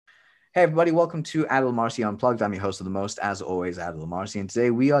Hey everybody, welcome to Adil Marcy Unplugged. I'm your host of the most, as always, Adil Marcy, and today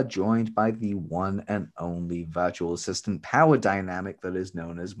we are joined by the one and only virtual assistant power dynamic that is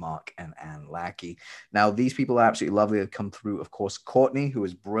known as Mark and Ann Lackey. Now, these people are absolutely lovely. They've come through, of course, Courtney, who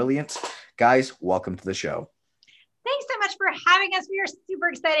is brilliant. Guys, welcome to the show. Thanks so much for having us. We are super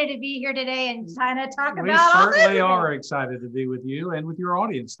excited to be here today and kind of talk We about all this. certainly are excited to be with you and with your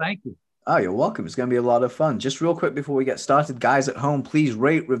audience. Thank you. Oh, you're welcome. It's going to be a lot of fun. Just real quick before we get started, guys at home, please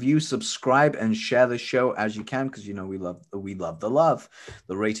rate, review, subscribe, and share the show as you can, because you know we love the love.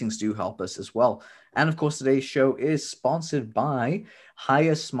 The ratings do help us as well. And of course, today's show is sponsored by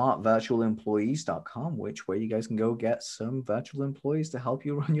HireSmartVirtualEmployees.com, where you guys can go get some virtual employees to help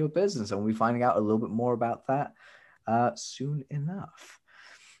you run your business. And we'll be finding out a little bit more about that soon enough.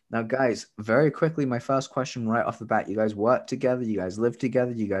 Now, guys, very quickly, my first question right off the bat. You guys work together, you guys live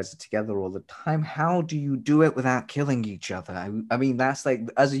together, you guys are together all the time. How do you do it without killing each other? I mean, that's like,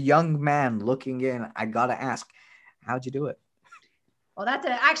 as a young man looking in, I gotta ask, how'd you do it? Well, that's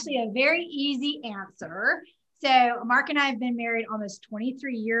actually a very easy answer. So Mark and I have been married almost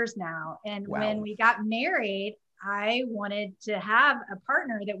 23 years now. And Wow. when we got married, I wanted to have a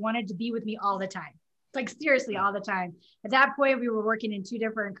partner that wanted to be with me all the time. Like seriously, all the time. At that point, we were working in two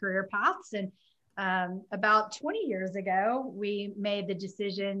different career paths. And about 20 years ago, we made the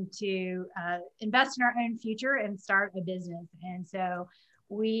decision to invest in our own future and start a business. And so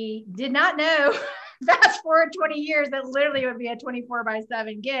we did not know, fast forward 20 years, that literally would be a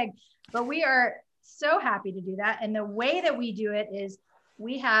 24/7 gig. But we are so happy to do that. And the way that we do it is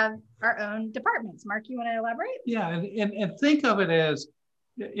we have our own departments. Mark, you want to elaborate? Yeah, and think of it as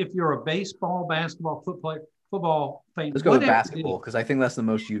if you're a baseball, basketball, football fan. Let's go with basketball, because I think that's the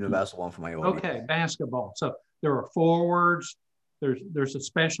most universal one for my audience. Okay, basketball. So there are forwards. There's a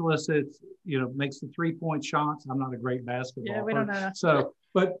specialist that makes the 3-point shots. I'm not a great basketball. Yeah, we don't know. So,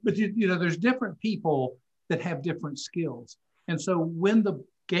 but there's different people that have different skills, and so when the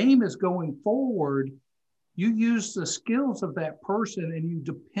game is going forward, you use the skills of that person and you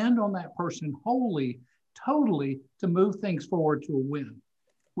depend on that person wholly, totally to move things forward to a win.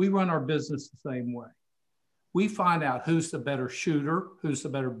 We run our business the same way. We find out who's the better shooter, who's the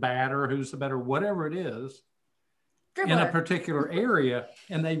better batter, who's the better whatever it is in a particular area,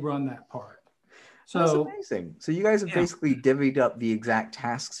 and they run that part. So that's amazing. So you guys have basically divvied up the exact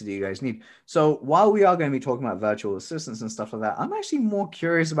tasks that you guys need. So while we are going to be talking about virtual assistants and stuff like that, I'm actually more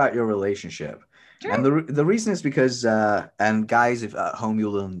curious about your relationship. Sure. And the reason is because, and guys, if at home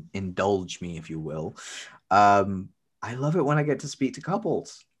you'll indulge me, if you will, I love it when I get to speak to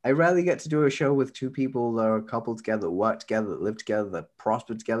couples. I rarely get to do a show with two people that are coupled together, that work together, that live together, that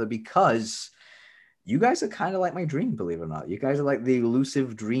prosper together, because you guys are kind of like my dream, believe it or not. You guys are like the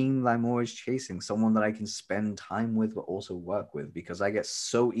elusive dream that I'm always chasing, someone that I can spend time with, but also work with, because I get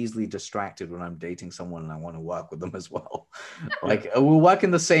so easily distracted when I'm dating someone and I want to work with them as well. Like, we'll work in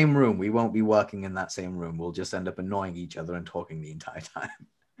the same room. We won't be working in that same room. We'll just end up annoying each other and talking the entire time.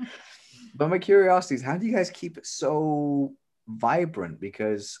 But my curiosity is, how do you guys keep it so vibrant?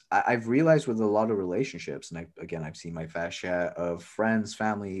 Because I've realized with a lot of relationships, and I've seen my fair share of friends,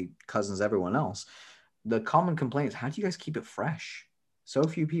 family, cousins, everyone else, the common complaint is, how do you guys keep it fresh? So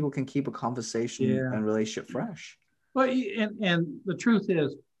few people can keep a conversation and relationship fresh. Well, and the truth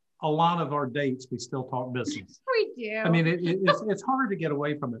is, a lot of our dates, we still talk business. We do. I mean, it's hard to get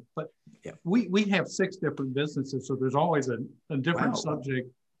away from it, but we have 6 different businesses, so there's always a different subject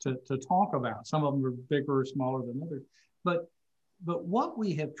to talk about. Some of them are bigger or smaller than others. But what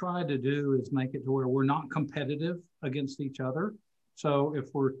we have tried to do is make it to where we're not competitive against each other. So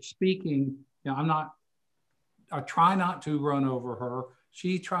if we're speaking, I try not to run over her.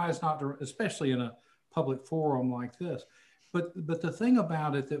 She tries not to, especially in a public forum like this. But the thing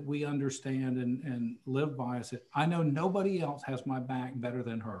about it that we understand and live by is that I know nobody else has my back better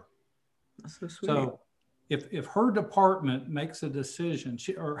than her. That's so sweet. So if her department makes a decision,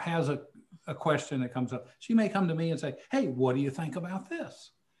 or has a question that comes up, she may come to me and say, hey, what do you think about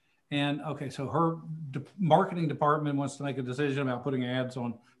this? And okay, so her marketing department wants to make a decision about putting ads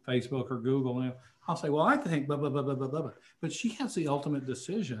on Facebook or Google. And I'll say, well, I think blah, blah, blah, blah, blah, blah. But she has the ultimate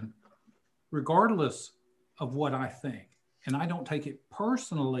decision, regardless of what I think. And I don't take it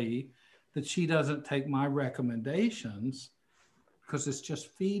personally that she doesn't take my recommendations, because it's just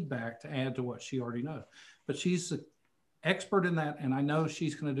feedback to add to what she already knows. But she's the expert in that, and I know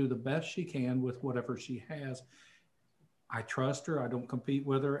she's going to do the best she can with whatever she has. I trust her. I don't compete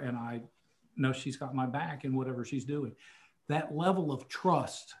with her, and I know she's got my back in whatever she's doing. That level of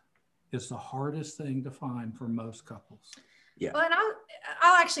trust is the hardest thing to find for most couples. Yeah. Well, and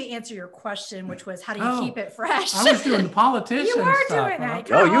I'll actually answer your question, which was how do you keep it fresh? I was doing the politician You were stuff. doing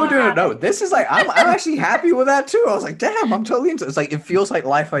that. Oh, you were doing it. No, this is like, I'm actually happy with that too. I was like, damn, I'm totally into it. It's like, it feels like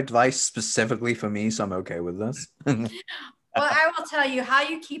life advice specifically for me. So I'm okay with this. Well, I will tell you how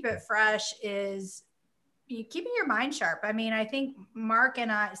you keep it fresh is you keeping your mind sharp. I mean, I think Mark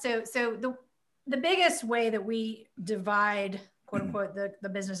and I, so the biggest way that we divide, quote unquote, the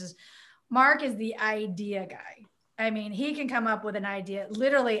businesses, Mark is the idea guy. I mean, he can come up with an idea.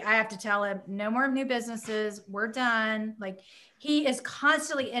 Literally, I have to tell him, no more new businesses. We're done. Like, he is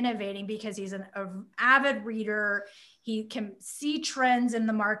constantly innovating because he's an avid reader. He can see trends in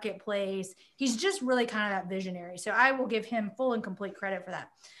the marketplace. He's just really kind of that visionary. So I will give him full and complete credit for that.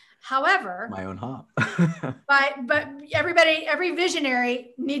 However, My own heart. but every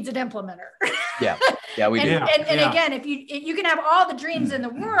visionary needs an implementer. Yeah, we do. And again, if you can have all the dreams in the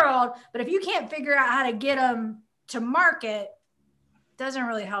world, but if you can't figure out how to get them to market, doesn't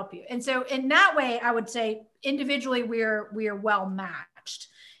really help you. And so in that way, I would say individually we are well matched.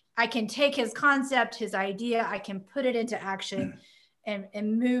 I can take his concept, his idea, I can put it into action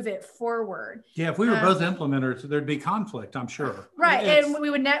and move it forward. Yeah, if we were both implementers, there'd be conflict, I'm sure. Right, and we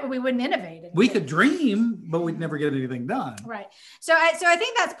wouldn't innovate. We could dream, but we'd never get anything done. Right. So I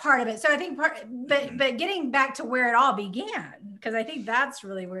think that's part of it. So I think but getting back to where it all began, because I think that's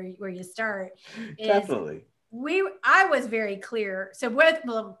really where you start. Definitely. I was very clear. So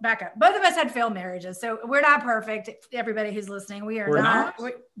back up. Both of us had failed marriages. So we're not perfect. Everybody who's listening, we're not.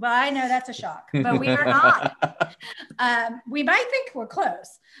 Well, I know that's a shock, but we are not. We might think we're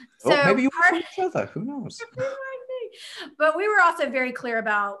close. So maybe you for each other. Who knows? But we were also very clear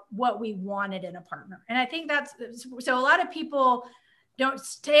about what we wanted in a partner. And I think that's, so a lot of people don't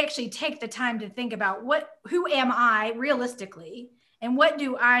actually take the time to think about who am I realistically? And what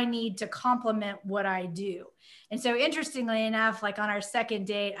do I need to complement what I do? And so interestingly enough, like on our second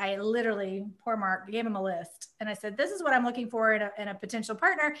date, I literally, poor Mark, gave him a list. And I said, this is what I'm looking for in a potential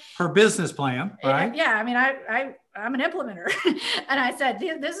partner. Her business plan, right? Yeah, I mean, I'm an implementer. And I said,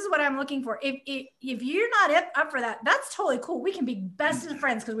 this is what I'm looking for. If you're not up for that, that's totally cool. We can be best of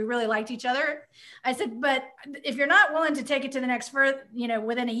friends because we really liked each other. I said, but if you're not willing to take it to the next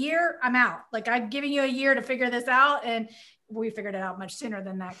within a year, I'm out. Like, I'm giving you a year to figure this out. And we figured it out much sooner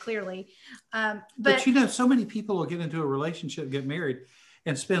than that, clearly. But so many people will get into a relationship, get married,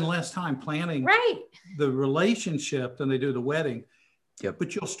 and spend less time planning the relationship than they do the wedding. Yep.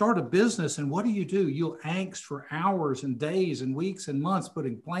 But you'll start a business, and what do? You'll angst for hours and days and weeks and months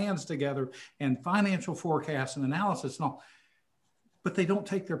putting plans together and financial forecasts and analysis and all. But they don't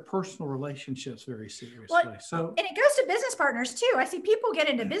take their personal relationships very seriously. And it goes to business partners too. I see people get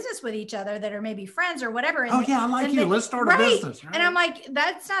into business with each other that are maybe friends or whatever. And I like you. Let's start a business. Right? And I'm like,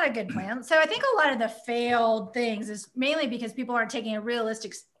 that's not a good plan. So I think a lot of the failed things is mainly because people aren't taking a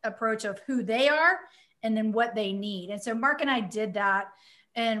realistic approach of who they are and then what they need. And so Mark and I did that.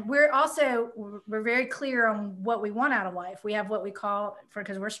 And we're very clear on what we want out of life. We have what we call,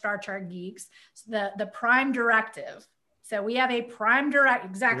 because we're Star Trek geeks, the prime directive. So we have a prime direct,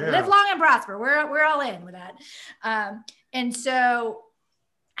 exactly. Yeah. Live long and prosper. We're all in with that. And so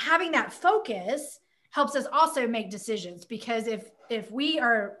having that focus helps us also make decisions, because if we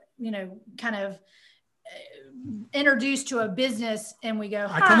are, kind of introduced to a business and we go,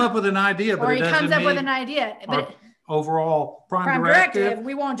 I come up with an idea, but or he comes up with an idea, but overall prime directive,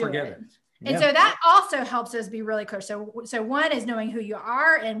 we won't do it. And Yeah. so that also helps us be really clear. So one is knowing who you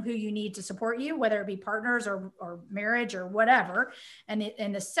are and who you need to support you, whether it be partners or marriage or whatever.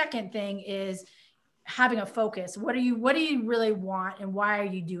 And the second thing is having a focus. What do you really want, and why are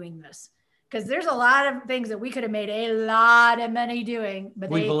you doing this? Because there's a lot of things that we could have made a lot of money doing, but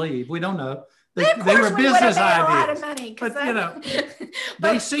we don't know. They were business ideas, money, but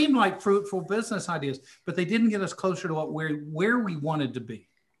they seemed like fruitful business ideas, but they didn't get us closer to where we wanted to be.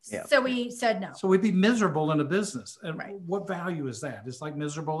 Yeah. So we said no. So we'd be miserable in a business. And what value is that? It's like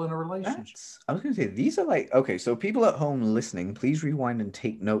miserable in a relationship. I was going to say, these are like, okay, so people at home listening, please rewind and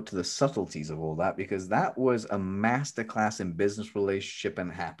take note to the subtleties of all that, because that was a masterclass in business, relationship,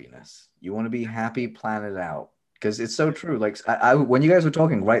 and happiness. You want to be happy, plan it out, because it's so true. Like when you guys were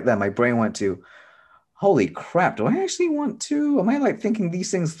talking right there, my brain went to, holy crap, do I actually want to? Am I like thinking these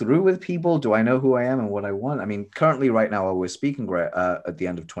things through with people? Do I know who I am and what I want? I mean, currently right now, we're speaking at the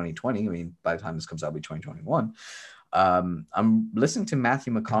end of 2020. I mean, by the time this comes out, it'll be 2021. I'm listening to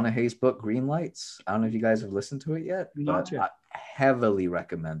Matthew McConaughey's book, Green Lights. I don't know if you guys have listened to it yet, but I heavily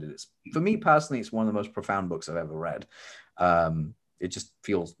recommend it. For me personally, it's one of the most profound books I've ever read. It just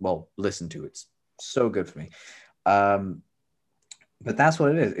feels, listen to. It's so good for me. But that's what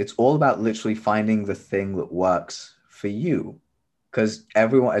it is. It's all about literally finding the thing that works for you? Because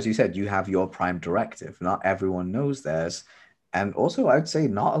everyone, as you said, you have your prime directive. Not everyone knows theirs. And also, I'd say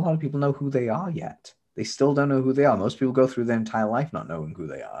not a lot of people know who they are yet. They still don't know who they are. Most people go through their entire life not knowing who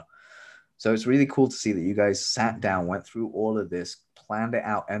they are. So it's really cool to see that you guys sat down, went through all of this, planned it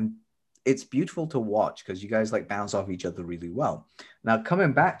out, and it's beautiful to watch because you guys like bounce off each other really well. Now,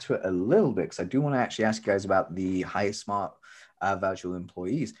 coming back to it a little bit, because I do want to actually ask you guys about the Hire Smart virtual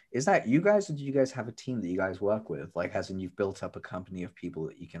employees. Is that you guys, or do you guys have a team that you guys work with? Like, as in you've built up a company of people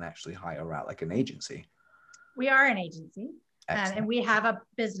that you can actually hire out, like an agency? We are an agency, and we have a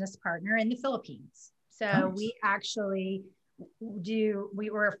business partner in the Philippines. So nice. We actually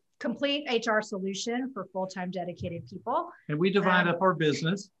we're a complete HR solution for full-time dedicated people. And we divide up our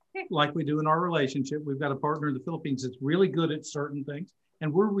business like we do in our relationship. We've got a partner in the Philippines that's really good at certain things,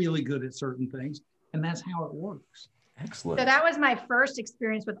 and we're really good at certain things. And that's how it works. Excellent. So that was my first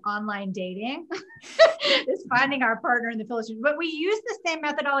experience with online dating, is finding our partner in the Philippines. But we use the same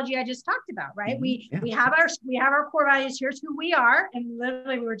methodology I just talked about, right? Mm-hmm. We have our core values. Here's who we are, and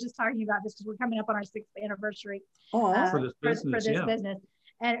literally we were just talking about this because we're coming up on our 6th anniversary for this business.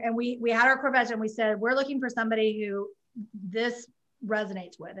 And we had our core values, and we said we're looking for somebody who this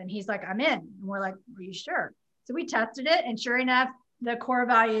resonates with, and he's like, I'm in, and we're like, are you sure? So we tested it, and sure enough, the core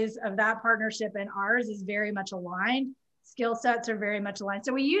values of that partnership and ours is very much aligned. Skill sets are very much aligned.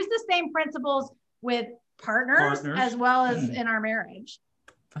 So we use the same principles with partners. As well as in our marriage.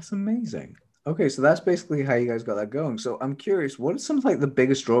 That's amazing. Okay, so that's basically how you guys got that going. So I'm curious, what are some of like the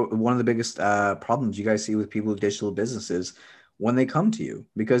biggest, one of the biggest problems you guys see with people with digital businesses when they come to you?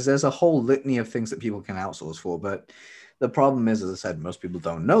 Because there's a whole litany of things that people can outsource for, but the problem is, as I said, most people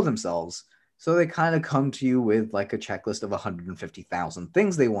don't know themselves. So they kind of come to you with like a checklist of 150,000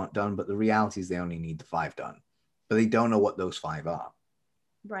 things they want done, but the reality is they only need the 5 done, but they don't know what those 5 are.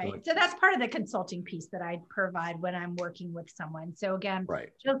 Right. So that's part of the consulting piece that I provide when I'm working with someone. So again,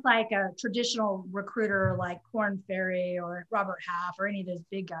 just like a traditional recruiter like Korn Ferry or Robert Half or any of those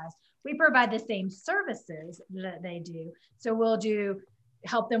big guys, we provide the same services that they do. So we'll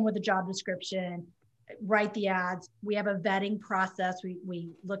help them with the job description, write the ads. We have a vetting process.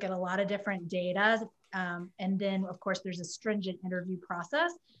 We look at a lot of different data. And then of course there's a stringent interview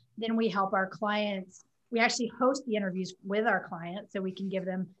process. Then we help our clients. We actually host the interviews with our clients so we can give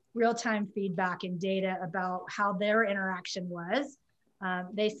them real-time feedback and data about how their interaction was.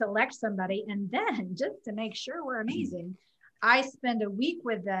 They select somebody, and then just to make sure we're amazing, I spend a week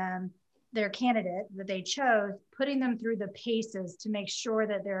with them, their candidate that they chose, putting them through the paces to make sure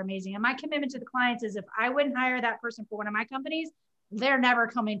that they're amazing. And my commitment to the clients is if I wouldn't hire that person for one of my companies, they're never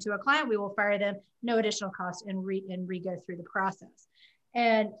coming to a client. We will fire them, no additional cost, and re-go through the process.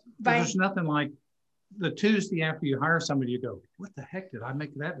 And there's nothing like the Tuesday after you hire somebody, you go, what the heck did I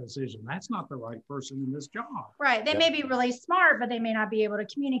make that decision? That's not the right person in this job. Right. They may be really smart, but they may not be able to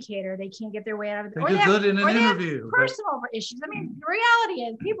communicate, or they can't get their way out of it. They do good in an interview. Personal issues. I mean, the reality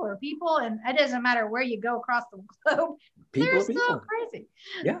is people are people, and it doesn't matter where you go across the globe. They're so crazy.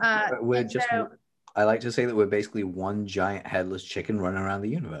 Yeah. I like to say that we're basically one giant headless chicken running around the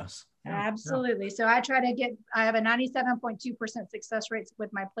universe. Absolutely. So I have a 97.2% success rates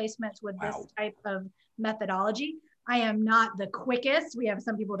with my placements with this type of methodology. I am not the quickest. We have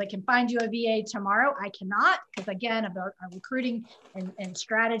some people that can find you a VA tomorrow. I cannot, because again, about our recruiting and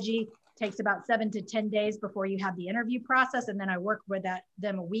strategy takes about 7 to 10 days before you have the interview process. And then I work with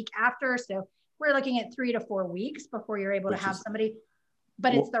them a week after. So we're looking at 3 to 4 weeks before you're able to have somebody,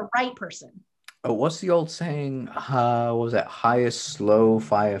 but it's the right person. Oh, what's the old saying? What was that? Hire slow,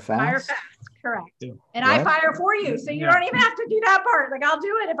 fire fast? Fire fast, correct. Yeah. And I fire for you, so you don't even have to do that part. Like, I'll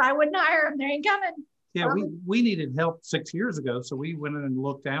do it. If I wouldn't hire them, they ain't coming. Yeah, we needed help 6 years ago, so we went in and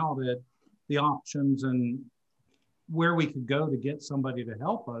looked out at the options and where we could go to get somebody to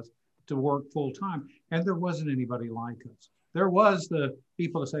help us to work full time. And there wasn't anybody like us. There was the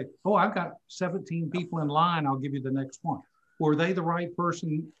people to say, oh, I've got 17 people in line. I'll give you the next one. Were they the right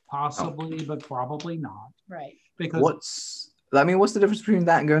person? Possibly, but probably not. Right. Because what's the difference between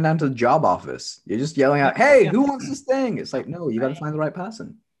that and going down to the job office? You're just yelling out, hey, who wants this thing? It's like, no, you got to find the right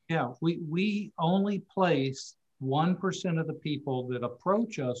person. Yeah, we only place 1% of the people that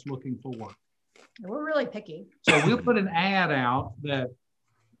approach us looking for work. We're really picky. So we'll put an ad out that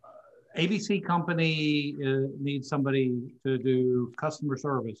ABC company needs somebody to do customer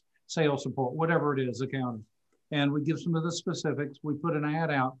service, sales support, whatever it is, accounting. And we give some of the specifics. We put an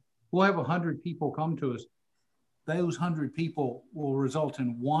ad out. We'll have 100 people come to us. Those 100 people will result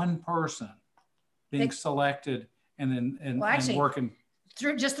in one person being selected and working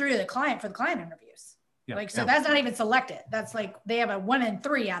through the client for the client interviews. Like, so that's not even selected. That's like, they have a 1 in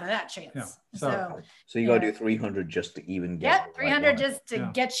 3 out of that chance. Yeah. So you got to do 300 just to even get. Yeah, 300 just to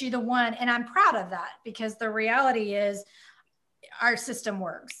get you the one. And I'm proud of that, because the reality is our system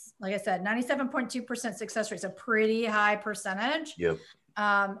works. Like I said, 97.2% success rate is a pretty high percentage. Yep.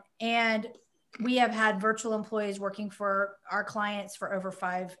 And we have had virtual employees working for our clients for over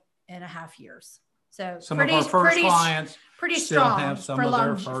 5.5 years. So some of our first clients pretty strong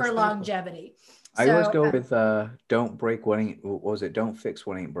for longevity. I always go with don't break what ain't, what was it? Don't fix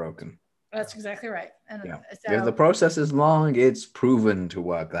what ain't broken. That's exactly right. And so, if the process is long, it's proven to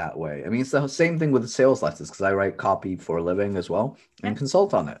work that way. I mean, it's the same thing with the sales letters, because I write copy for a living as well and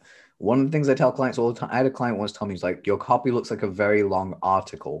consult on it. One of the things I tell clients all the time, I had a client once tell me, he's like, your copy looks like a very long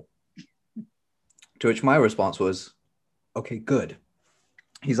article. To which my response was, okay, good.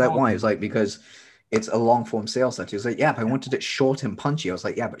 He's like, why? He's like, because it's a long form sales letter. He's like, yeah, but I wanted it short and punchy. I was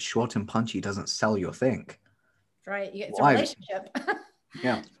like, yeah, but short and punchy doesn't sell your thing. Right. It's a relationship.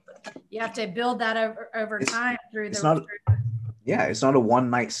 Yeah. You have to build that over time through it's not a one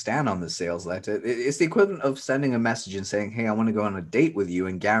night stand on the sales letter. It's the equivalent of sending a message and saying, hey, I want to go on a date with you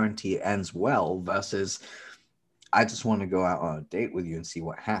and guarantee it ends well, versus I just want to go out on a date with you and see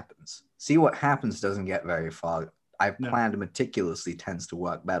what happens. See what happens doesn't get very far. I've planned meticulously tends to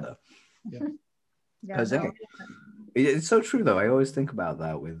work better. Yeah. Because it's so true though. I always think about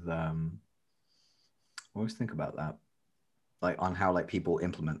that with like on how like people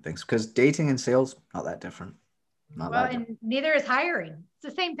implement things, because dating and sales not that different. And neither is hiring.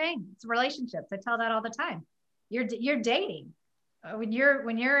 It's the same thing. It's relationships. I tell that all the time. You're dating. When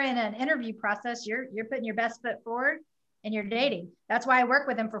you're in an interview process, you're putting your best foot forward, and you're dating. That's why I work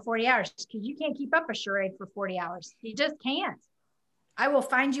with them for 40 hours, because you can't keep up a charade for 40 hours. You just can't. I will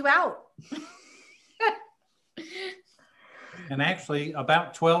find you out. And actually,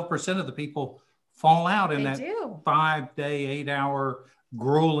 about 12% of the people fall out in 5-day, 8-hour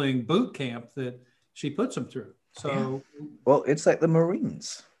grueling boot camp that she puts them through. So, well, it's like the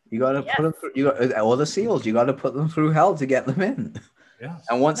Marines. You got to put them through. Or the SEALs. You got to put them through hell to get them in. Yeah.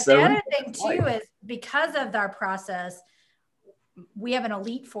 And once the other thing too is, because of our process, we have an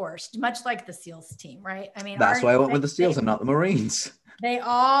elite force, much like the SEALs team, right? I mean, that's why I went with the SEALs and not the Marines. They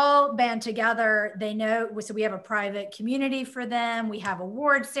all band together. They know, so we have a private community for them. We have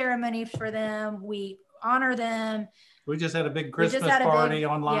award ceremonies for them. We honor them. We just had a big Christmas party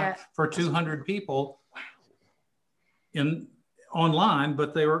online for 200 people online,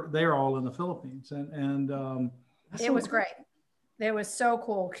 but they're all in the Philippines, and it was great. It was so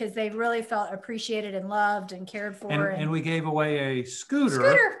cool, because they really felt appreciated and loved and cared for. And we gave away a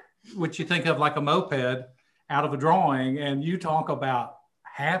scooter, which you think of like a moped, out of a drawing. And you talk about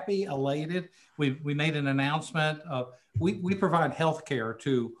happy, elated. We made an announcement of we provide health care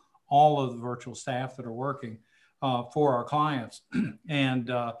to all of the virtual staff that are working for our clients,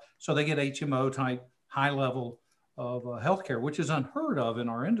 and so they get HMO type high level of healthcare, which is unheard of in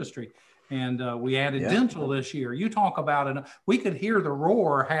our industry. And we added dental this year. You talk about it. We could hear the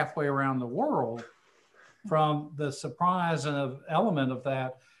roar halfway around the world from the surprise and element of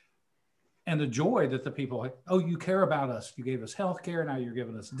that, and the joy that the people like, oh, you care about us. You gave us healthcare. Now you're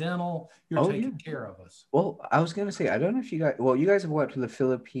giving us dental. You're taking care of us. Well, I was going to say, I don't know if you guys have worked with the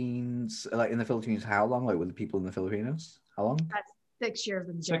Philippines, like in the Philippines, how long? Like with the people in the Filipinos? How long? 6 years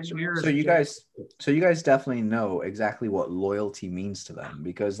in 6 years. So you guys definitely know exactly what loyalty means to them,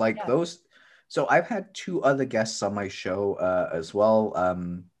 because like those. So I've had 2 other guests on my show as well.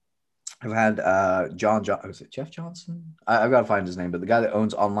 I've had was it Jeff Johnson? I've got to find his name, but the guy that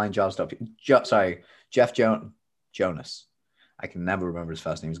owns onlinejobs.com. Jeff Jonas. I can never remember his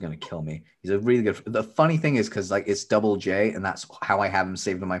first name. He's going to kill me. He's a really good. The funny thing is, because like it's double J, and that's how I have him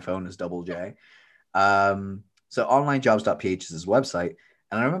saved on my phone as double J. So onlinejobs.ph is his website.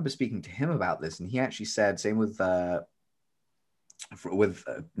 And I remember speaking to him about this, and he actually said, same with Nathan.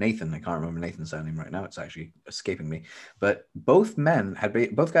 I can't remember Nathan's surname right now. It's actually escaping me. But both guys had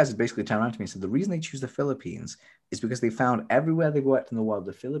basically turned around to me and said the reason they choose the Philippines is because they found everywhere they've worked in the world,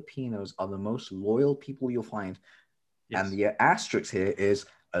 the Filipinos are the most loyal people you'll find. Yes. And the asterisk here is,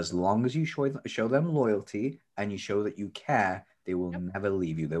 as long as you show them loyalty and you show that you care, they will never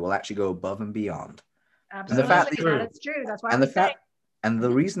leave you. They will actually go above and beyond. Absolutely. That's true. That's why the fact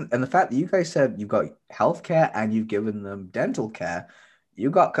that you guys said you've got healthcare and you've given them dental care, you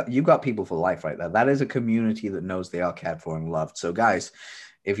got people for life right there. That is a community that knows they are cared for and loved. So guys,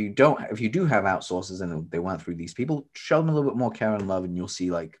 if you do have outsourcers and they went through these people, show them a little bit more care and love, and you'll see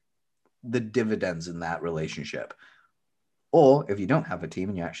like the dividends in that relationship. Or if you don't have a team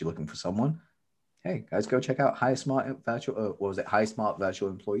and you're actually looking for someone, hey guys, go check out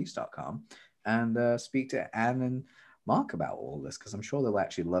HireSmartVirtualEmployees.com. and speak to Anne and Mark about all this, because I'm sure they'll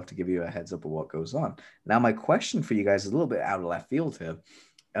actually love to give you a heads up of what goes on. Now, my question for you guys is a little bit out of left field here,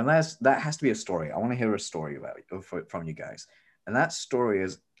 and that has to be a story. I want to hear a story from you guys, and that story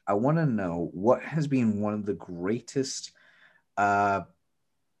is, I want to know what has been one of the greatest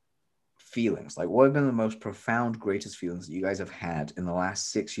feelings, like what have been the most profound, greatest feelings that you guys have had in the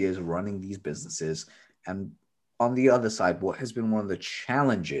last 6 years of running these businesses, and on the other side, what has been one of the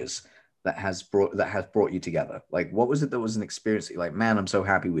challenges that has brought you together? Like, what was it that was an experience that you're like, man, I'm so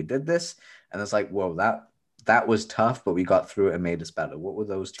happy we did this, and it's like, whoa, that was tough, but we got through it and made us better. What were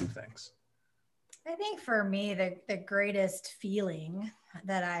those two things? I think for me, the greatest feeling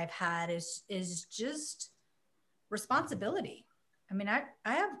that I've had is just responsibility. I mean, I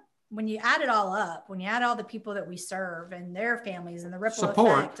have, when you add it all up, when you add all the people that we serve and their families and the ripple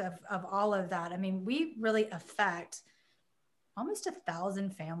effect of all of that, I mean, we really affect almost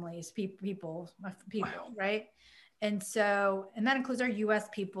 1,000 families, people, wow. Right? And so, and that includes our US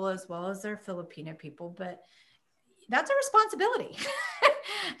people as well as our Filipino people, but that's a responsibility.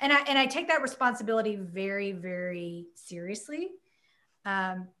 and I take that responsibility very, very seriously.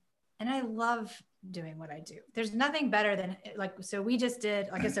 And I love doing what I do. There's nothing better than, like, so we just did,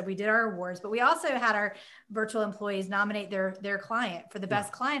 like I said, we did our awards, but we also had our virtual employees nominate their client for the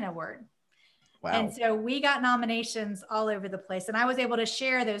best client award. Wow. And so we got nominations all over the place, and I was able to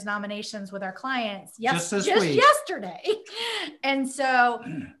share those nominations with our clients just yesterday. And so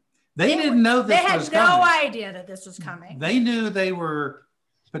they didn't know this was coming. They had no idea that this was coming. They knew they were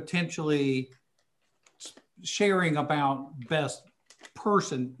potentially sharing about best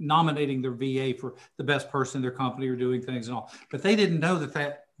person, nominating their VA for the best person in their company or doing things and all, but they didn't know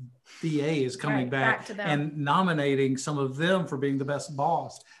that VA is coming back and nominating some of them for being the best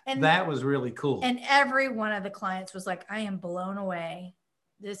boss. And that was really cool. And every one of the clients was like, I am blown away.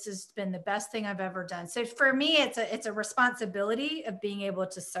 This has been the best thing I've ever done. So for me, it's a responsibility of being able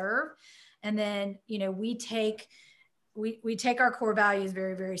to serve. And then, you know, we take our core values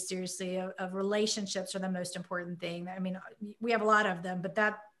very, very seriously. Of relationships are the most important thing. I mean, we have a lot of them, but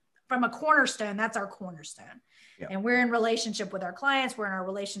that from a cornerstone, that's our cornerstone. Yeah. And we're in relationship with our clients. We're in our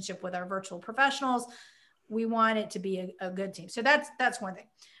relationship with our virtual professionals. We want it to be a good team. So that's one thing.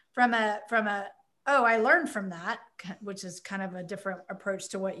 From a I learned from that, which is kind of a different approach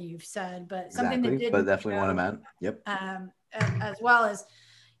to what you've said, but something that didn't, but definitely one about. Yep. As well as,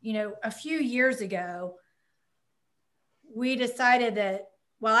 you know, a few years ago, we decided that,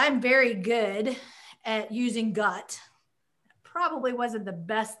 well, I'm very good at using gut. Probably wasn't the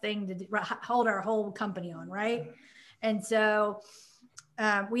best thing to hold our whole company on, right? And so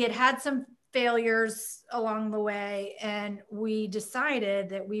we had some failures along the way, and we decided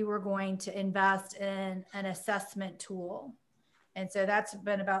that we were going to invest in an assessment tool. And so that's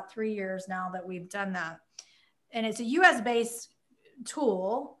been about 3 years now that we've done that. And it's a US-based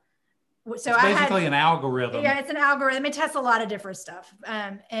tool. So it's basically an algorithm. Yeah, it's an algorithm. It tests a lot of different stuff.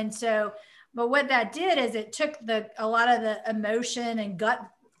 But what that did is it took a lot of the emotion and gut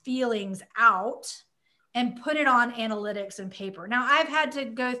feelings out and put it on analytics and paper. Now, I've had to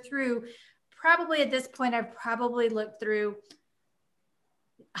go through, probably at this point, I've probably looked through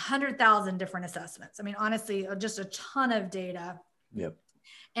 100,000 different assessments. I mean, honestly, just a ton of data. Yep.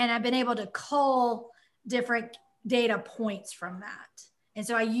 And I've been able to cull different data points from that. And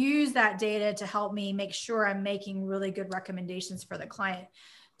so I use that data to help me make sure I'm making really good recommendations for the client.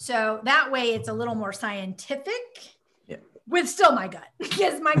 So that way it's a little more scientific, with still my gut,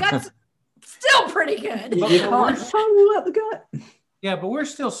 because my gut's still pretty good. You can't rule out the gut. Yeah, but we're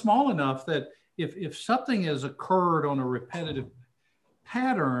still small enough that if something has occurred on a repetitive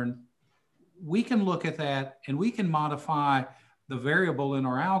pattern, we can look at that and we can modify the variable in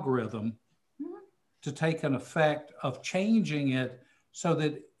our algorithm to take an effect of changing it so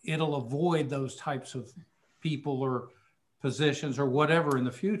that it'll avoid those types of people or positions or whatever in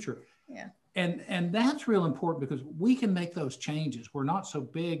the future. Yeah. And that's real important because we can make those changes. We're not so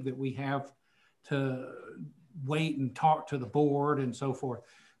big that we have to wait and talk to the board and so forth.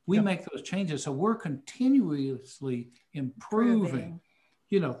 We make those changes. So we're continuously improving.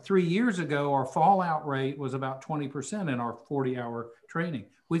 You know, 3 years ago, our fallout rate was about 20% in our 40-hour training.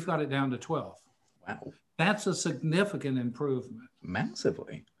 We've got it down to 12. Wow. That's a significant improvement.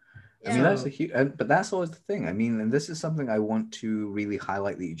 Massively. I mean, that's a huge, but that's always the thing. I mean, and this is something I want to really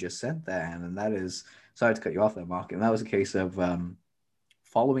highlight that you just said there, and that is, sorry to cut you off there, Mark, and that was a case of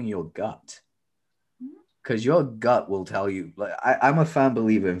following your gut. Because your gut will tell you, like, I'm a firm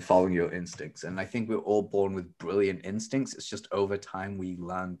believer in following your instincts, and I think we're all born with brilliant instincts. It's just over time we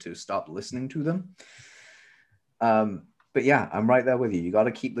learn to stop listening to them. But yeah, I'm right there with you. You got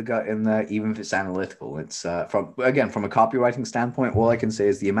to keep the gut in there, even if it's analytical. It's from a copywriting standpoint, all I can say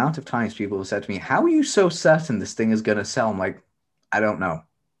is the amount of times people have said to me, "How are you so certain this thing is going to sell?" I'm like, I don't know.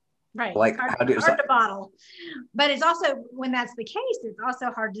 Right. Like, it's hard to bottle. But it's also, when that's the case, it's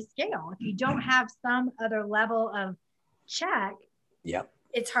also hard to scale. If you don't have some other level of check,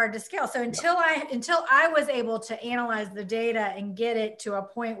 it's hard to scale. So until I was able to analyze the data and get it to a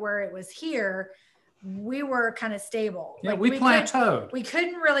point where it was here, we were kind of stable. Yeah, we plateaued. We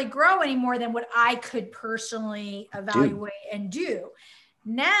couldn't really grow any more than what I could personally evaluate and do.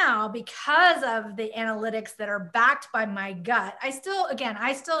 Now, because of the analytics that are backed by my gut, I still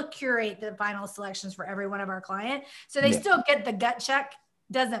curate the final selections for every one of our clients. So they still get the gut check,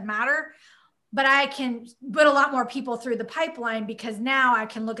 doesn't matter. But I can put a lot more people through the pipeline, because now I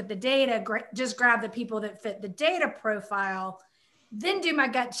can look at the data, just grab the people that fit the data profile, then do my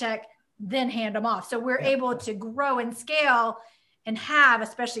gut check, then hand them off. So we're able to grow and scale and have,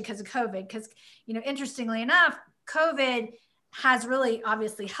 especially because of COVID, because, interestingly enough, COVID has really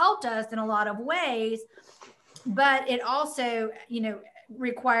obviously helped us in a lot of ways, but it also,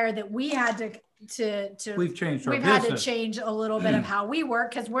 required that we had we've had to change a little bit of how we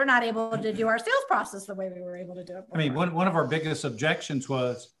work, because we're not able to do our sales process the way we were able to do it before. I mean, one of our biggest objections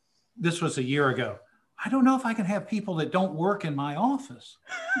was, this was a year ago, I don't know if I can have people that don't work in my office.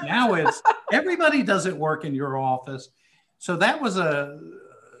 Now it's everybody doesn't work in your office. So that was the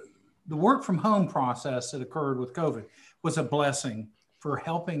work from home process that occurred with COVID was a blessing for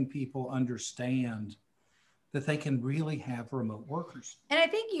helping people understand that they can really have remote workers. And I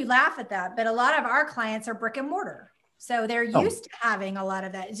think you laugh at that, but a lot of our clients are brick and mortar. So they're used to having a lot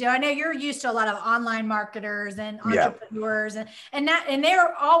of that. So I know you're used to a lot of online marketers and entrepreneurs and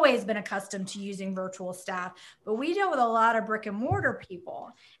they're always been accustomed to using virtual staff, but we deal with a lot of brick and mortar people,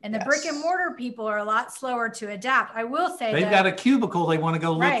 and the brick and mortar people are a lot slower to adapt. I will say they've got a cubicle they want to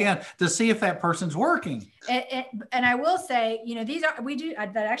go look in to see if that person's working. And I will say,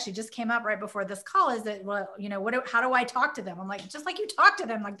 that actually just came up right before this call, is that, how do I talk to them? I'm like, just like you talk to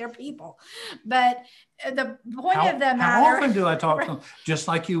them, like they're people. But the point of the matter. How often do I talk to them? Just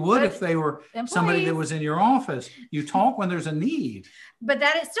like you would if they were somebody that was in your office. You talk when there's a need. But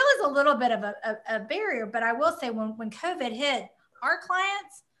that it still is a little bit of a barrier. But I will say, when COVID hit, our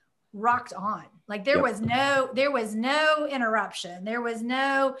clients rocked on. Like there was no interruption. There was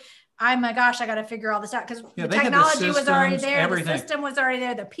no, oh my gosh, I got to figure all this out, because the technology was already there. The system was already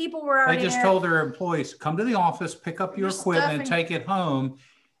there. The people were already there. They just told their employees, come to the office, pick up your equipment, take it home.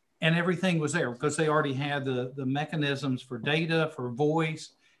 And everything was there because they already had the mechanisms for data, for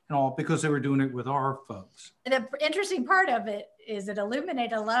voice and all, because they were doing it with our folks. The interesting part of it is it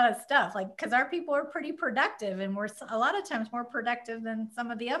illuminated a lot of stuff, like, because our people are pretty productive, and we're a lot of times more productive than some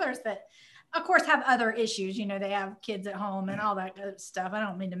of the others that, of course, have other issues. They have kids at home and all that good stuff. I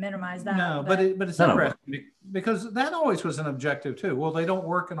don't mean to minimize that. No, but it's interesting because that always was an objective too. Well, they don't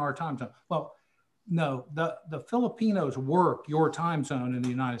work in our time zone. Well, no, the Filipinos work your time zone in the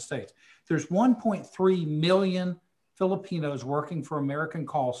United States. There's 1.3 million Filipinos working for American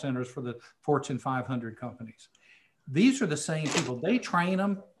call centers for the Fortune 500 companies. These are the same people. They train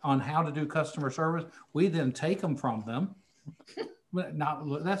them on how to do customer service. We then take them from them.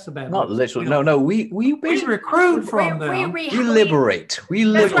 That's the bad. Not literally. No. We recruit from them. We liberate. We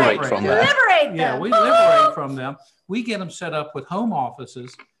liberate from them. Liberate them. Yeah, we liberate from them. We get them set up with home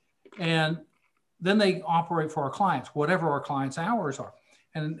offices, and then they operate for our clients, whatever our clients' hours are.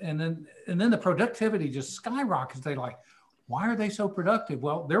 And then the productivity just skyrockets. They're like, why are they so productive?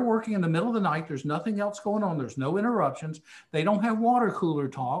 Well, they're working in the middle of the night. There's nothing else going on. There's no interruptions. They don't have water cooler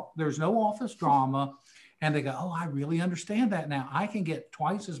talk. There's no office drama. And they go, oh, I really understand that now. I can get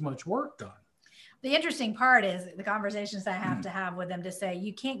twice as much work done. The interesting part is the conversations I have to have with them to say,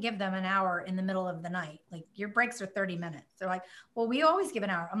 you can't give them an hour in the middle of the night. Like, your breaks are 30 minutes. They're like, well, we always give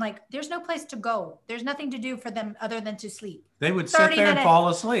an hour. I'm like, there's no place to go. There's nothing to do for them other than to sleep. They would sit there and fall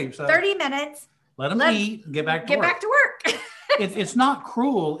asleep. So 30 minutes. Let them eat and get back to work. It's not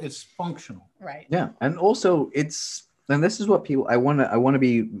cruel. It's functional. Right. Yeah. And also and this is what people, I want to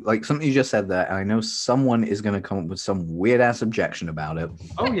be like something you just said there. And I know someone is going to come up with some weird ass objection about it.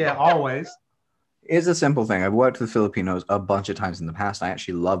 Oh yeah, always. It's a simple thing. I've worked with Filipinos a bunch of times in the past. I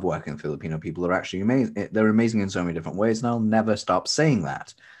actually love working with Filipino people. They're actually amazing. They're amazing in so many different ways. And I'll never stop saying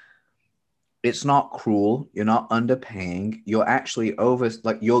that. It's not cruel. You're not underpaying. You're actually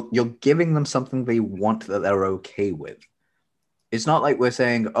you're giving them something they want that they're okay with. It's not like we're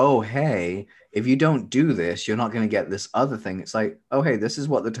saying, oh, hey, if you don't do this, you're not going to get this other thing. It's like, oh, hey, this is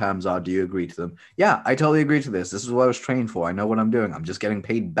what the terms are. Do you agree to them? Yeah, I totally agree to this. This is what I was trained for. I know what I'm doing. I'm just getting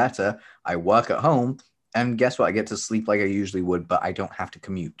paid better. I work at home. And guess what? I get to sleep like I usually would, but I don't have to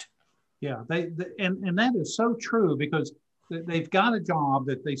commute. Yeah, and that is so true because they've got a job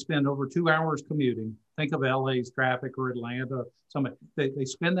that they spend over 2 hours commuting. Think of LA's traffic or Atlanta. Somebody they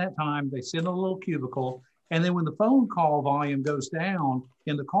spend that time. They sit in a little cubicle, and then when the phone call volume goes down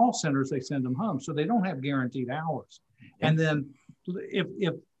in the call centers, they send them home. So they don't have guaranteed hours. And then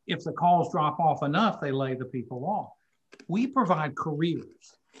if the calls drop off enough, they lay the people off. We provide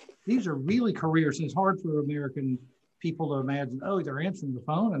careers. These are really careers. It's hard for American people to imagine, oh, they're answering the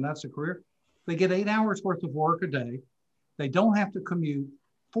phone and that's a career. They get 8 hours worth of work a day. They don't have to commute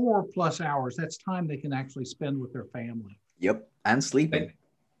 4+ hours. That's time they can actually spend with their family. Yep. And sleeping.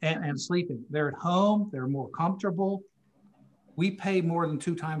 And sleeping. They're at home. They're more comfortable. We pay more than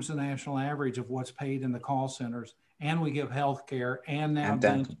 2 times the national average of what's paid in the call centers. And we give health care and now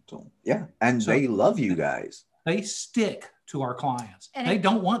dental. Yeah. And so they love you guys. They stick to our clients. And they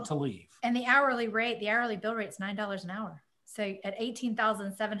don't want to leave. And the hourly bill rate is $9 an hour. So at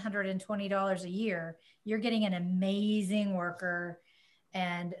 $18,720 a year, you're getting an amazing worker,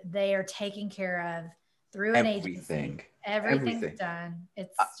 and they are taken care of through an agency. Everything's done.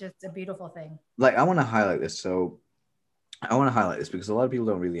 It's just a beautiful thing. Like, I want to highlight this. So I want to highlight this because a lot of people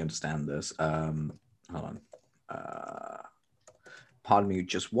don't really understand this. Hold on. Pardon me,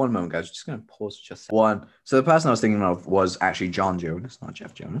 just one moment, guys. Just going to pause just one. So the person I was thinking of was actually John Jonas, not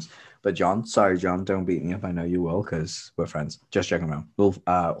Jeff Jonas, but John. Sorry, John, don't beat me up. I know you will because we're friends. Just checking around. Little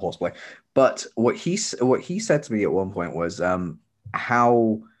horseplay. But what he said to me at one point was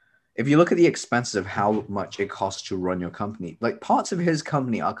how, if you look at the expenses of how much it costs to run your company, like parts of his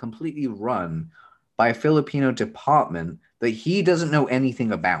company are completely run by a Filipino department that he doesn't know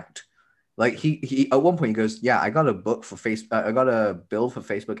anything about. Like he at one point he goes, yeah, I got a bill for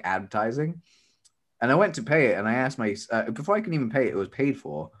Facebook advertising, and I went to pay it, and I asked my before I can even pay it, it was paid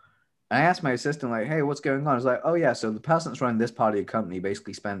for. And I asked my assistant, like, hey, what's going on? I was like, oh yeah, so the person that's running this part of your company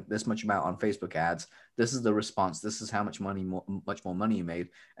basically spent this much amount on Facebook ads. This is the response. This is how much more money you made,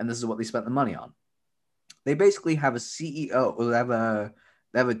 and this is what they spent the money on. They basically have a CEO or they have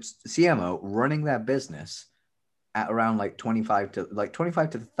a CMO running their business at around like $25,000 to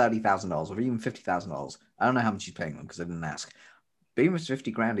 $30,000 or even $50,000. I don't know how much he's paying them because I didn't ask. But even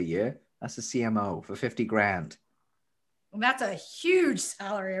 $50,000 a year, that's a CMO for $50,000. Well, that's a huge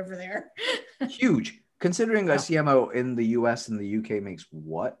salary over there. Huge. Considering a CMO in the US and the UK makes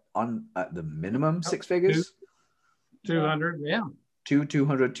what on the minimum 6 figures? 200, yeah.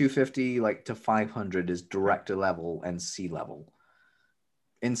 200, 250, like to 500 is director level and C level.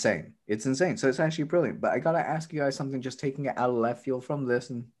 Insane. It's insane. So it's actually brilliant. But I gotta ask you guys something, just taking it out of left field from this,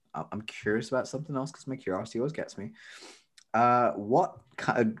 and I'm curious about something else because my curiosity always gets me. What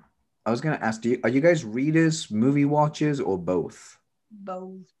kind of, I was gonna ask, are you guys readers, movie watchers, or both?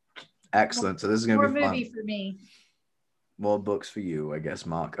 Both. Excellent. So this is gonna be fun. More movie for me. More books for you, I guess,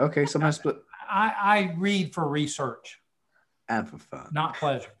 Mark. Okay, so my split. I read for research and for fun, not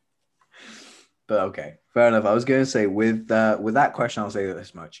pleasure. But okay, fair enough. I was going to say with that question, I'll say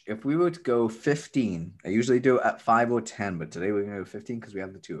this much. If we were to go 15, I usually do it at 5 or 10, but today we're going to go 15 because we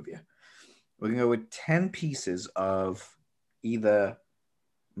have the two of you. We're going to go with 10 pieces of either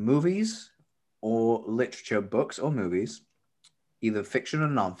movies or literature, books or movies, either fiction or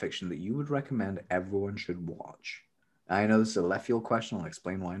nonfiction, that you would recommend everyone should watch. I know this is a left field question. I'll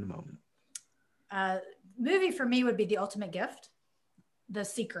explain why in a moment. Movie for me would be The Ultimate Gift, The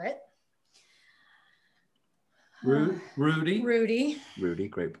Secret. Rudy, great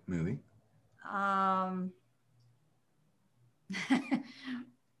movie.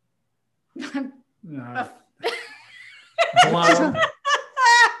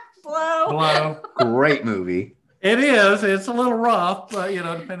 Blow. Great movie. It is. It's a little rough, but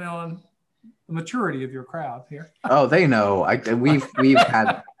depending on the maturity of your crowd here. Oh, they know. We've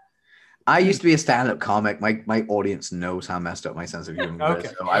had. I used to be a stand-up comic. My audience knows how messed up my sense of humor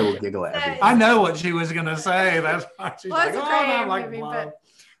is, so I will giggle at everything. I know what she was going to say. That's why she's like, but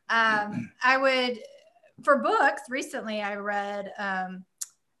I would, for books, recently I read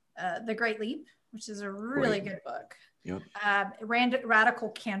The Great Leap, which is a really good book. Yep.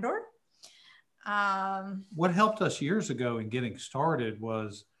 Radical Candor. What helped us years ago in getting started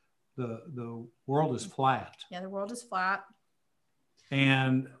was the world is flat. Yeah, the world is flat.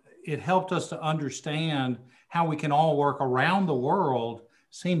 And it helped us to understand how we can all work around the world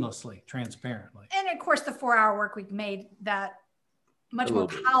seamlessly, transparently. And of course, the 4-hour work week made that much more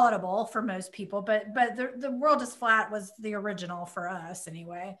palatable for most people. But the world is flat was the original for us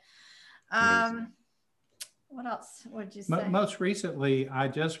anyway. What else would you say? Most recently, I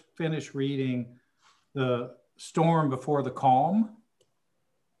just finished reading The Storm Before the Calm.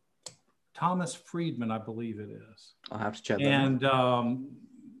 Thomas Friedman, I believe it is. I'll have to check that And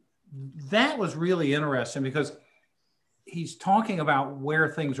that was really interesting because he's talking about where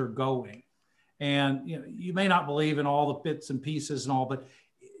things are going. And you may not believe in all the bits and pieces and all, but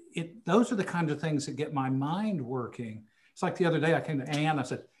those are the kinds of things that get my mind working. It's like the other day I came to Ann, I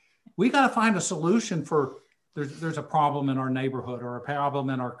said, we got to find a solution for, there's a problem in our neighborhood or a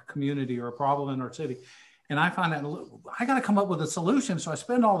problem in our community or a problem in our city. And I find that I got to come up with a solution. So I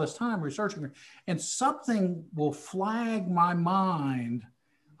spend all this time researching it, and something will flag my mind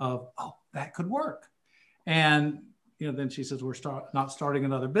of, oh, that could work. And then she says, we're not starting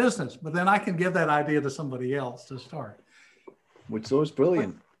another business, but then I can give that idea to somebody else to start. Which is always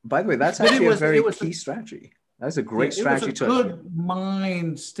brilliant. By the way, that's actually a very key strategy. That's a great strategy. It was a good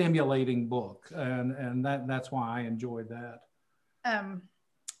mind stimulating book. And that's why I enjoyed that.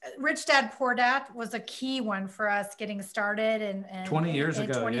 Rich Dad, Poor Dad was a key one for us getting started. And 20 years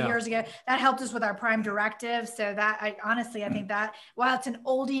ago. Years ago, that helped us with our prime directive. So that I think that while it's an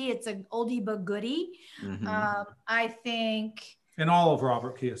oldie but goodie. Mm-hmm. I think. And all of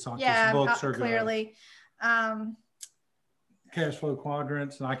Robert Kiyosaki's books are clearly. Good. Cash flow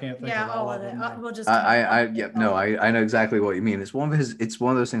quadrants, and I can't think of all of them. We'll just. I know exactly what you mean. It's one of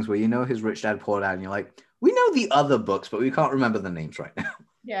those things where his Rich Dad Poor Dad, and you're like, we know the other books, but we can't remember the names right now.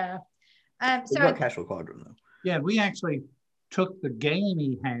 Yeah. So about Cash Flow Quadrant though. Yeah, we actually took the game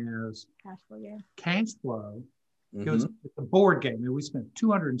he has, Cash Flow. Mm-hmm. It's a board game, and we spent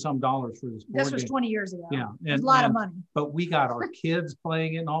 $200 and some for this board game. This was 20 years ago. Yeah, it was a lot of money. But we got our kids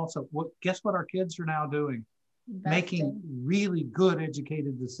playing it, and also, guess what our kids are now doing? Making really good,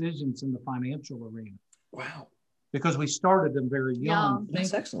 educated decisions in the financial arena. Wow! Because we started them very young.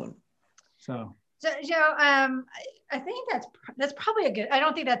 That's excellent. So I think that's probably a good. I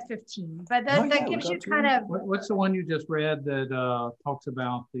don't think that's 15, but that gives you kind of. What's the one you just read that talks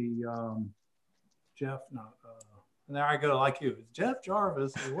about the Jeff? And there I go, like you, Jeff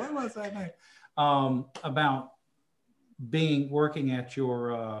Jarvis. What was that name? About working at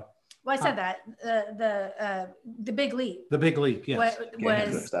your. Well, I said that the Big Leap. The Big Leap, yes.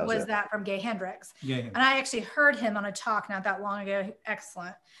 Was that from Gay Hendricks? And I actually heard him on a talk not that long ago.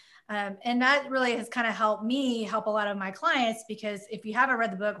 Excellent. And that really has kind of helped me help a lot of my clients, because if you haven't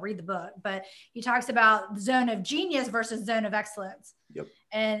read the book, read the book. But he talks about zone of genius versus zone of excellence. Yep.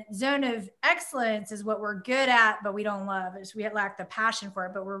 And zone of excellence is what we're good at, but we don't love it. We lack the passion for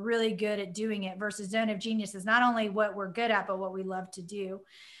it, but we're really good at doing it. Versus zone of genius is not only what we're good at, but what we love to do.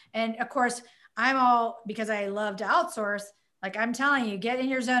 And of course, because I love to outsource, like I'm telling you, get in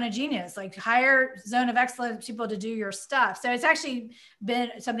your zone of genius, like hire zone of excellence people to do your stuff. So it's actually been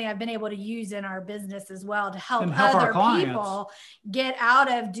something I've been able to use in our business as well to help other people get out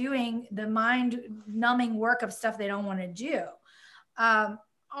of doing the mind numbing work of stuff they don't want to do.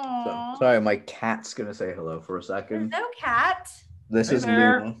 Sorry, my cat's going to say hello for a second. There's no cat. This is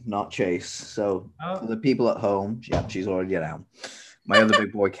Luna, not Chase. So for the people at home, she's already down. My other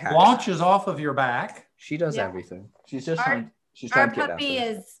big boy cat launches off of your back. She does everything. She's just trying to get downstairs. Our puppy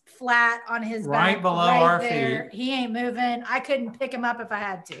is flat on his back, right below our feet. He ain't moving. I couldn't pick him up if I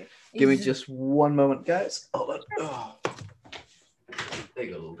had to. Give me just one moment, guys. There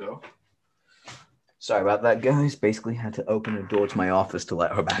you go, little girl. Sorry about that, guys. Basically had to open the door to my office to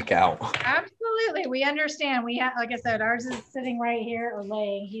let her back out. Absolutely. We understand. We have, like I said, ours is sitting right here or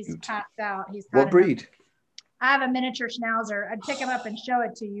laying. He's passed out. What breed? I have a miniature schnauzer. I'd pick him up and show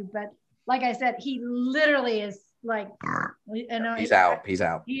it to you, but like I said, he literally is like, he's out. He's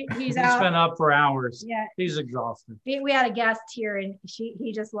out. He's been up for hours. Yeah. He's exhausted. We had a guest here and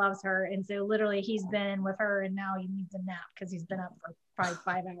he just loves her. And so literally he's been with her and now he needs a nap because he's been up for probably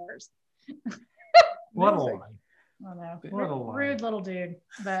 5 hours. What a lie. I know. Rude little dude.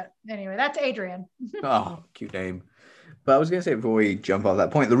 But anyway, that's Adrian. Oh, cute name. But I was going to say before we jump off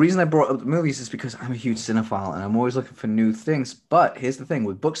that point, the reason I brought up the movies is because I'm a huge cinephile and I'm always looking for new things. But here's the thing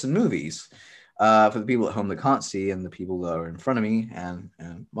with books and movies, for the people at home that can't see and the people that are in front of me and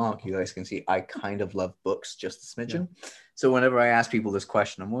Mark, you guys can see, I kind of love books just a smidgen. Yeah. So whenever I ask people this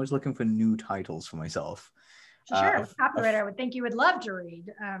question, I'm always looking for new titles for myself. Sure. Copywriter, I would think you would love to read.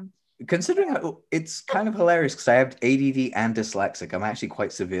 Considering it's kind of hilarious because I have ADD and dyslexic. I'm actually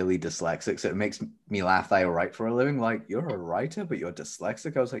quite severely dyslexic, so it makes me laugh that I write for a living. Like, you're a writer, but you're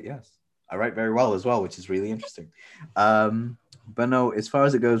dyslexic? I was like, yes. I write very well as well, which is really interesting. But no, as far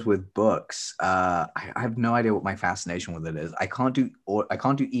as it goes with books, I have no idea what my fascination with it is. I can't do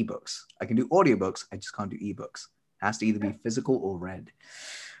ebooks. I can do audiobooks. I just can't do ebooks. It has to either be physical or read.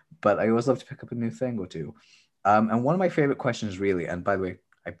 But I always love to pick up a new thing or two. And one of my favorite questions, really, and by the way,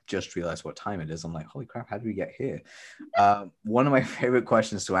 I just realized what time it is. I'm like, holy crap, how did we get here? One of my favorite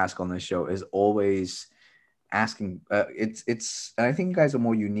questions to ask on this show is always asking, and I think you guys are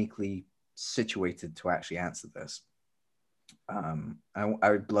more uniquely situated to actually answer this. I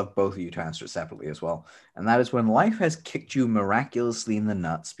would love both of you to answer it separately as well. And that is, when life has kicked you miraculously in the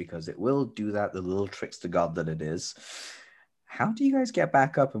nuts, because it will do that, the little tricks to God that it is. How do you guys get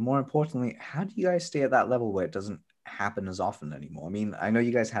back up? And more importantly, how do you guys stay at that level where it doesn't happen as often anymore? I mean, I know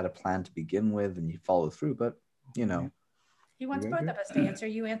you guys had a plan to begin with and you follow through, but you know. He wants both of us to answer.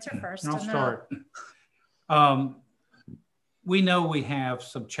 You answer first. I'll start. We know we have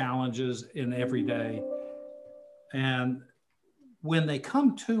some challenges in every day. And when they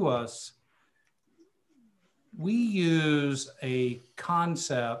come to us, we use a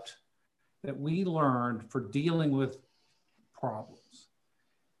concept that we learned for dealing with problems,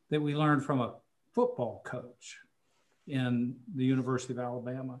 that we learned from a football coach in the University of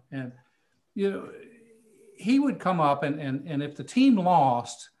Alabama. And, you know, he would come up and if the team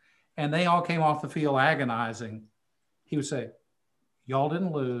lost and they all came off the field agonizing, he would say, y'all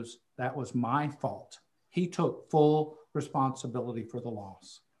didn't lose. That was my fault. He took full responsibility for the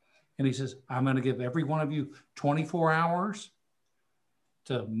loss. And he says, I'm going to give every one of you 24 hours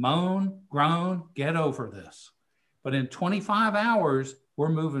to moan, groan, get over this. But in 25 hours, we're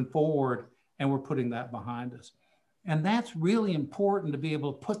moving forward and we're putting that behind us. And that's really important, to be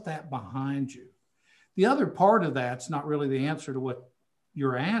able to put that behind you. The other part of that's not really the answer to what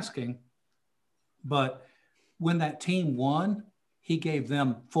you're asking, but when that team won, he gave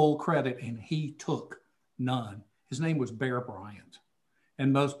them full credit and he took none. His name was Bear Bryant,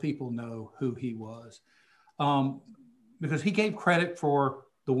 and most people know who he was, because he gave credit for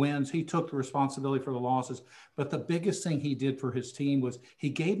the wins. He took the responsibility for the losses. But the biggest thing he did for his team was he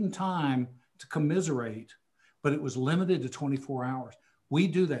gave them time to commiserate, but it was limited to 24 hours. We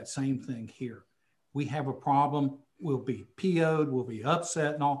do that same thing here. We have a problem. We'll be PO'd, we'll be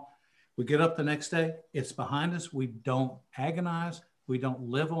upset and all. We get up the next day, it's behind us. We don't agonize. We don't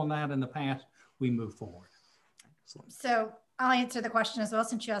live on that in the past. We move forward. So I'll answer the question as well,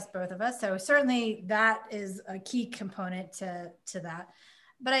 since you asked both of us. So certainly that is a key component to that.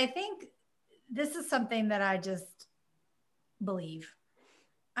 But I think this is something that I just believe.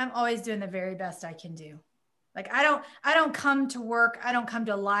 I'm always doing the very best I can do. Like I don't come to work, I don't come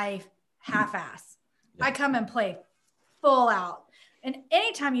to life half-ass. Yeah. I come and play full out. And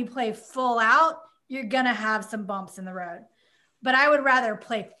anytime you play full out, you're going to have some bumps in the road. But I would rather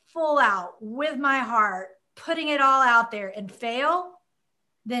play full out with my heart, putting it all out there, and fail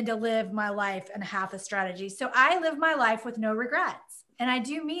than to live my life in half a strategy. So I live my life with no regrets. And I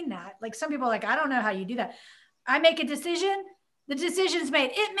do mean that. Like some people are like, I don't know how you do that. I make a decision. The decision's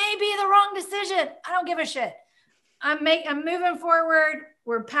made. It may be the wrong decision. I don't give a shit. I'm moving forward.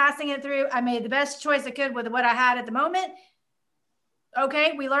 We're passing it through. I made the best choice I could with what I had at the moment.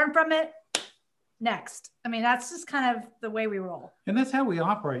 Okay, we learned from it. Next. I mean, that's just kind of the way we roll. And that's how we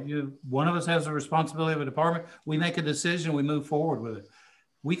operate. One of us has the responsibility of a department. We make a decision, we move forward with it.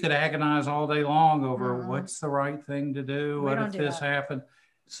 We could agonize all day long over what's the right thing to do. What if this happened?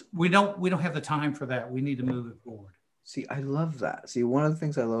 We don't have the time for that. We need to move it forward. See, I love that. See, one of the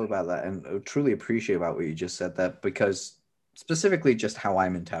things I love about that, and I truly appreciate about what you just said, that because specifically just how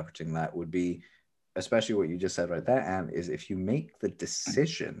I'm interpreting that would be, especially what you just said right there, Anne, is if you make the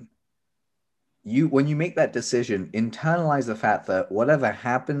decision, when you make that decision, internalize the fact that whatever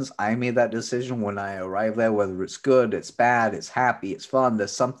happens, I made that decision when I arrive there, whether it's good, it's bad, it's happy, it's fun,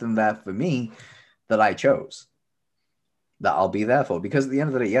 there's something there for me that I chose, that I'll be there for. Because at the end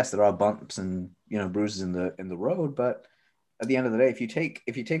of the day, yes, there are bumps and bruises in the road, but at the end of the day, if you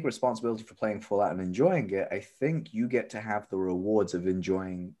take responsibility for playing full out and enjoying it, I think you get to have the rewards of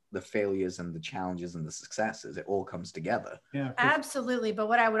enjoying the failures and the challenges and the successes. It all comes together. Yeah, absolutely. But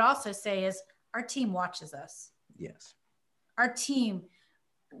what I would also say is our team watches us. Yes. Our team,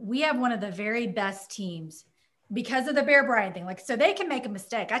 we have one of the very best teams because of the Bear Bryant thing. Like, so they can make a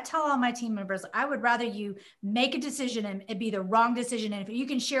mistake. I tell all my team members, I would rather you make a decision and it be the wrong decision. And if you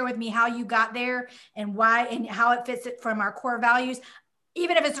can share with me how you got there and why and how it fits it from our core values,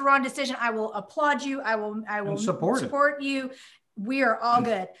 even if it's the wrong decision, I will applaud you. I will support you. We are all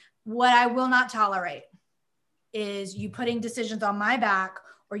good. What I will not tolerate is you putting decisions on my back,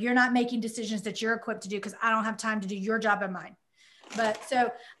 or you're not making decisions that you're equipped to do because I don't have time to do your job and mine. But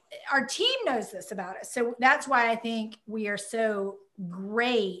so our team knows this about us. So that's why I think we are so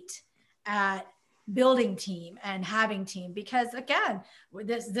great at building team and having team, because again,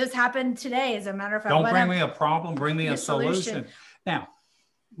 this happened today. As a matter of fact, don't bring me a problem, bring me a solution. Now,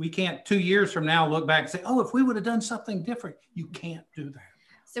 we can't 2 years from now look back and say, oh, if we would have done something different. You can't do that.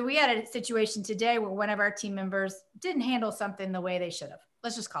 So we had a situation today where one of our team members didn't handle something the way they should have.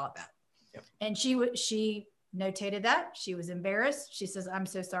 Let's just call it that. Yep. And she notated that. She was embarrassed. She says, I'm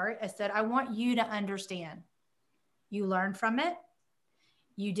so sorry. I said, I want you to understand. You learned from it.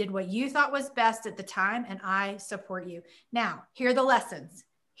 You did what you thought was best at the time, and I support you. Now, here are the lessons.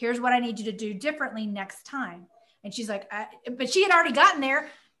 Here's what I need you to do differently next time. And she's like, but she had already gotten there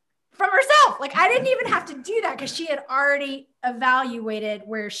from herself. Like, I didn't even have to do that because she had already evaluated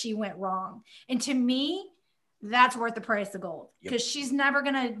where she went wrong. And to me, that's worth the price of gold, because she's never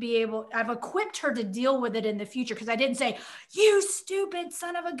going to be able, I've equipped her to deal with it in the future. Because I didn't say, you stupid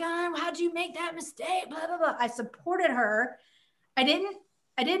son of a gun, how'd you make that mistake? Blah, blah, blah. I supported her. I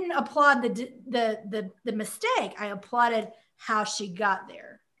didn't applaud the mistake. I applauded how she got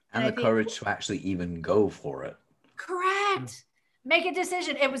there. And the courage to actually even go for it. Correct. Make a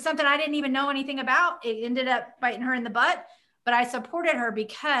decision. It was something I didn't even know anything about. It ended up biting her in the butt, but I supported her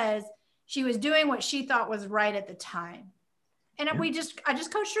because she was doing what she thought was right at the time. And I just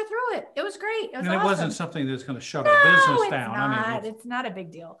coached her through it. It was great. It was awesome. It wasn't something that's going to shut our business down. Not. It's not a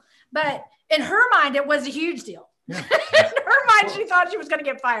big deal. But in her mind, it was a huge deal. Yeah. In her mind, she thought she was going to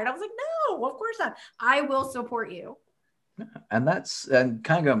get fired. I was like, no, of course not. I will support you. And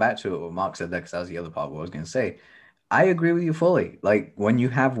kind of going back to what Mark said there, because that was the other part of what I was going to say. I agree with you fully. Like, when you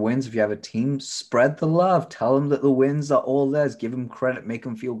have wins, if you have a team, spread the love. Tell them that the wins are all theirs. Give them credit. Make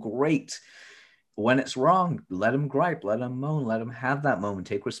them feel great. When it's wrong, let them gripe. Let them moan. Let them have that moment.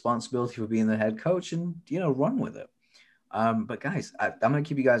 Take responsibility for being the head coach and, run with it. But guys, I'm going to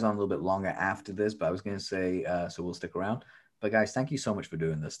keep you guys on a little bit longer after this, but I was going to say, so we'll stick around. But guys, thank you so much for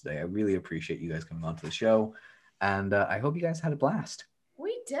doing this today. I really appreciate you guys coming on to the show. And I hope you guys had a blast.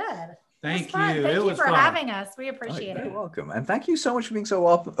 We did. Thank you. Thank you for having us. We appreciate it. You're welcome. And thank you so much for being so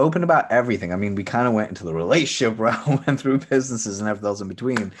open about everything. I mean, we kind of went into the relationship route, went through businesses and everything else in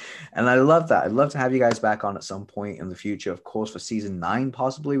between. And I love that. I'd love to have you guys back on at some point in the future. Of course, for season 9,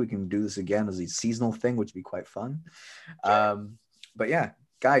 possibly. We can do this again as a seasonal thing, which would be quite fun. Sure. But yeah,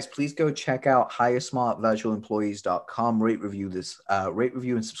 guys, please go check out hiresmartvirtualemployees.com. Rate, review,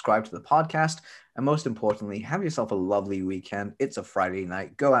 and subscribe to the podcast. And most importantly, have yourself a lovely weekend. It's a Friday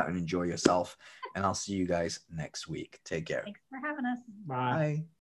night. Go out and enjoy yourself. And I'll see you guys next week. Take care. Thanks for having us. Bye. Bye.